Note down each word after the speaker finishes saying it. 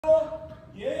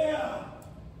Yeah,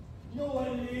 you know what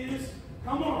it is.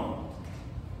 Come on.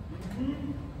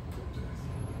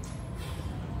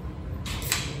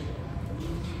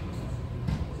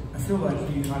 I feel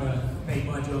like you kind of make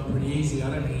my job pretty easy. I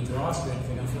don't need to ask you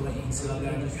anything. I feel like you can sit up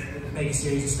there and just make a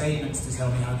series of statements to tell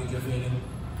me how good you're feeling.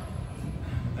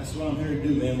 That's what I'm here to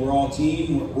do, man. We're all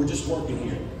team. We're just working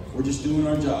here. We're just doing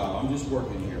our job. I'm just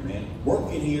working here, man.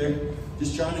 Working here,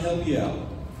 just trying to help you out.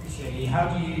 Appreciate it. How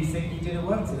do you think you did at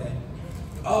work today?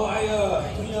 Oh,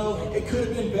 you know, it could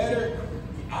have been better.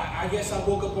 I guess I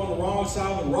woke up on the wrong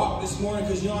side of the rock this morning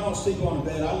because, you know, I don't sleep on the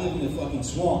bed. I live in the fucking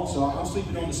swamp. So I'm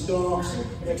sleeping on the stumps,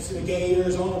 next to the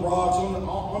gators, on the rocks,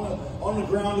 on the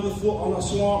ground of the floor, on the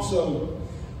swamp. So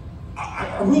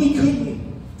I really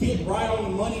couldn't get right on the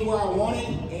money where I wanted.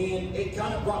 And it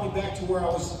kind of brought me back to where I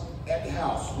was at the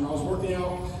house. When I was working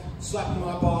out, slapping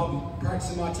my bob,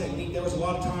 practicing my technique, there was a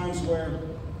lot of times where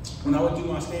when I would do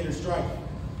my standard strike,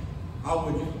 I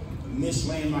would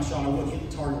misland my shot. I wouldn't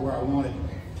hit the target where I wanted.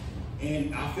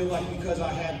 And I feel like because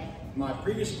I had, my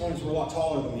previous opponents were a lot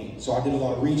taller than me, so I did a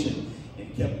lot of reaching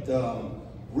and kept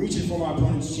reaching for my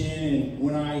opponent's chin. And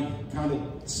when I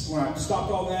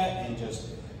stopped all that and just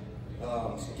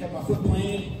kept my foot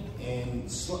planted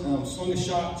and swung a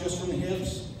shot just from the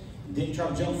hips, didn't try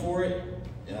to jump for it,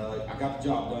 I got the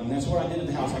job done. And that's what I did at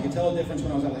the house. I could tell the difference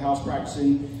when I was at the house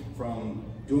practicing from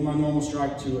doing my normal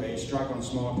strike to a strike on a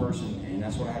smaller person, and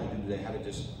that's what I had to do today. I had to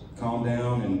just calm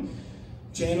down and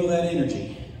channel that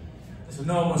energy. So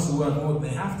no one wants to work more than they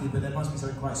have to, but there must be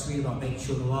something quite sweet about making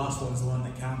sure the last one's the one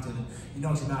that counted. And you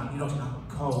knocked him out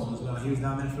cold as well. He was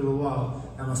down there for a little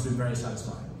while. That must have been very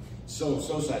satisfying. So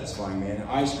satisfying, man.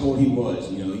 Ice cold he was.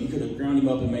 You know, you could have ground him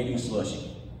up and made him a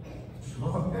slushy.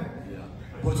 Sure. Yeah.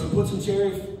 Put some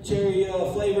cherry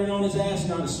flavoring on his ass,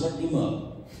 and I'd have slurped him up.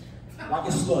 Like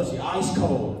a slushy, ice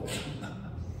cold.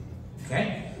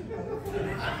 Okay.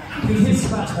 He hits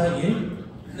spots, hurt you?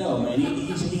 No, man, he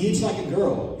hits like a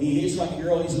girl. He hits like a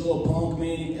girl. He's a little punk,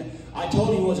 man. I told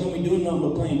him he wasn't going to be doing nothing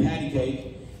but playing patty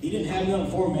cake. He didn't have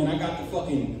nothing for me, man. I got the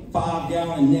fucking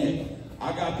 5-gallon neck.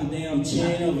 I got the damn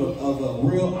chin of a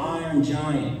real iron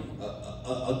giant.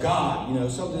 A god, you know,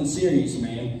 something serious,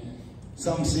 man.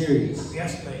 Something serious. We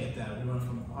escalated that. We went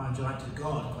from iron giant to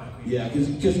god quite quickly. Yeah,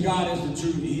 because God is the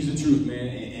truth. He's the truth, man.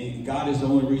 And God is the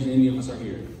only reason any of us are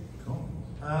here. Cool.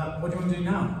 What do you want to do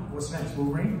now? What's next?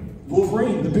 Wolverine?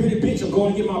 Wolverine, the bearded bitch. I'm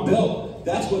going to get my belt.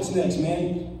 That's what's next,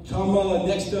 man. Come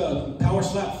next Power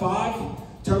Slap 5,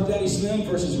 Turp Daddy Slim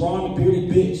versus Ron, the bearded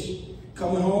bitch.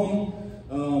 Coming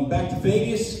home, back to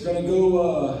Vegas. Gonna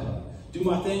go do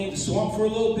my thing in the swamp for a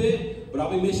little bit, but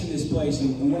I'll be missing this place.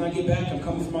 And when I get back, I'm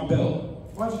coming for my belt.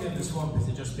 Why'd you get in the swamp? Is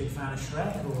it just a big fan of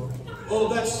Shrek, or? Oh,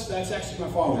 that's actually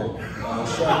my father.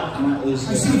 Shrek is.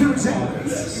 I see the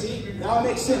resemblance. Yeah, see, now it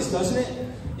makes sense, doesn't it?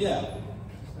 Yeah.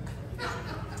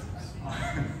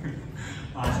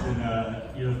 Austin,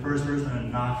 you're the first person to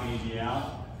knock AyJay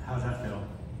out. How's that feel?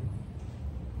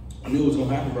 I knew it was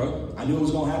gonna happen, bro. I knew it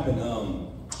was gonna happen.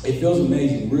 It feels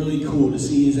amazing, really cool to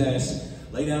see his ass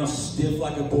lay down stiff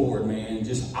like a board, man.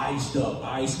 Just iced up,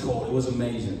 ice cold. It was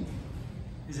amazing.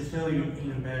 Does it feel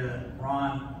even better that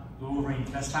Ron, the Wolverine,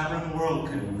 best fighter in the world,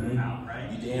 couldn't put him out,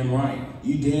 right? You damn right.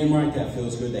 You damn right that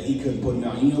feels good that he couldn't put him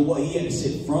out. You know what? He had to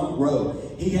sit front row.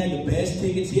 He had the best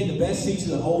tickets. He had the best seats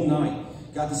of the whole night.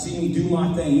 Got to see me do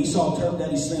my thing. He saw Turp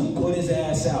Daddy Slim put his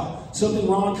ass out. Something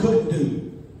Ron couldn't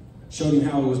do. Showed him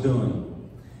how it was done.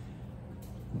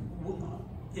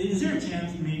 Is there a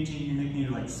chance you maybe change your nickname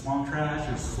to like Swamp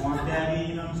Trash or Swamp Daddy,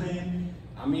 you know what I'm saying?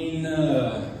 I mean,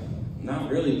 not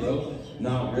really, bro.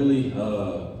 Not really.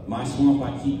 My swamp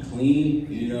I keep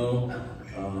clean, you know.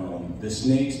 The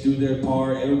snakes do their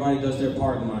part. Everybody does their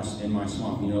part in my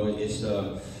swamp, you know.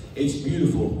 It's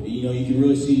beautiful. You know, you can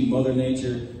really see Mother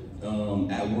Nature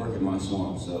at work in my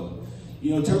swamp. So,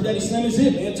 you know, Turp Daddy Slim is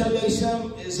it, man. Turp Daddy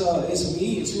Slim is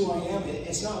me. It's who I am.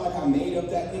 It's not like I made up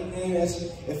that nickname. That's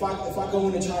if I go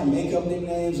in and try and make up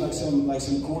nicknames like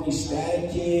some corny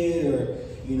Static Kid or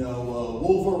you know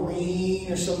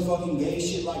Wolverine or some fucking gay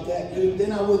shit like that, dude,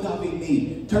 then I would not be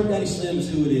me. Turp Daddy Slim is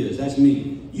who it is. That's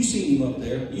me. You see him up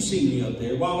there. You see me up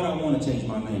there. Why would I want to change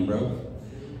my name, bro?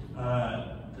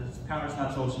 The Power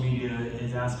Slap social media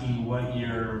is asking what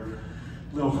your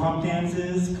little hump dance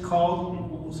is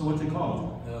called. So what's it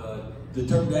called? The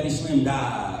Turp Daddy Slim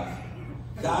dive.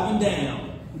 Diving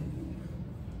down.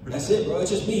 That's it, bro.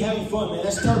 It's just me having fun, man.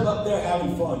 That's Turp up there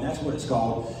having fun. That's what it's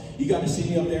called. You got to see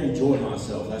me up there enjoying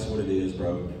myself. That's what it is,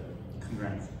 bro.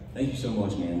 Congrats. Thank you so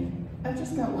much, man. I've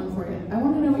just got one for you. I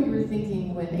want to know what you were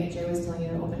thinking when AyJay was telling you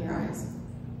to open your eyes.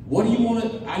 What do you want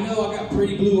to, I know I got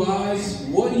pretty blue eyes.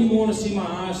 What do you want to see my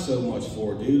eyes so much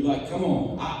for, dude? Like, come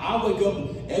on. I wake up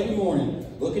every morning,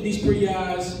 look at these pretty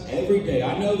eyes every day.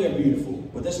 I know they're beautiful,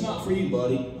 but that's not for you,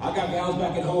 buddy. I got gals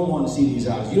back at home wanting to see these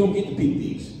eyes. You don't get to peek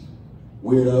these,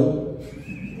 weirdo.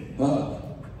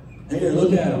 Here,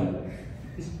 look at them.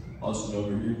 Austin,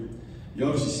 over here. You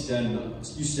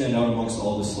obviously stand out amongst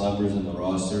all the slappers in the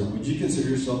roster. Would you consider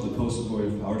yourself the poster boy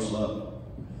of power slap?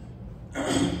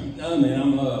 No,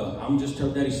 man, I'm just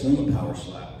Turp Daddy Slim of power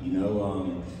slap. You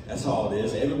know, that's all it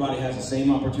is. Everybody has the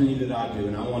same opportunity that I do,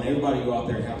 and I want everybody to go out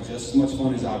there and have just as much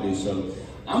fun as I do. So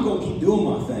I'm gonna keep doing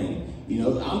my thing. You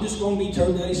know, I'm just gonna be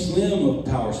Turp Daddy Slim of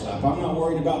power slap. I'm not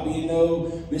worried about being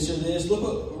Mr. This. Look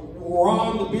at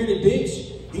Ron, the bearded bitch.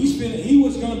 He's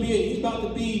about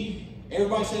to be.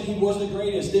 Everybody said he was the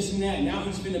greatest, this and that. Now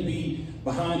he's gonna be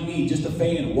behind me, just a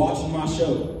fan, watching my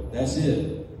show. That's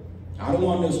it. I don't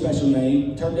want no special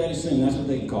name. Turp Daddy Slim, that's what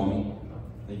they can call me.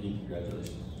 Thank you,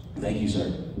 congratulations. Thank you,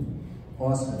 sir.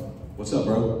 Austin. What's up,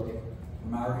 bro?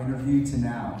 From our interview to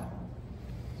now,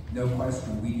 no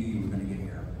question, we knew you were going to get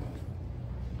here.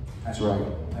 That's right.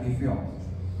 How do you feel?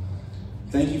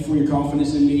 Thank you for your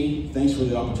confidence in me. Thanks for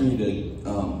the opportunity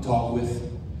to talk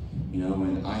with, you know,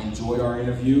 and I enjoyed our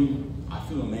interview. I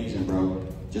feel amazing, bro.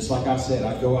 Just like I said,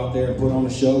 I go out there and put on a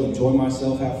show, enjoy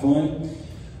myself, have fun.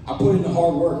 I put in the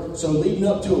hard work. So leading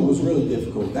up to it was really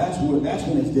difficult. That's when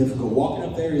it's difficult. Walking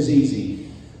up there is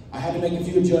easy. I had to make a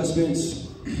few adjustments.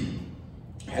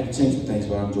 I had to change some things,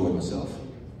 but I enjoyed myself.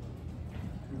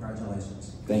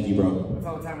 Congratulations. Thank you, bro. That's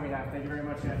all the time we have. Thank you very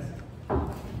much, guys.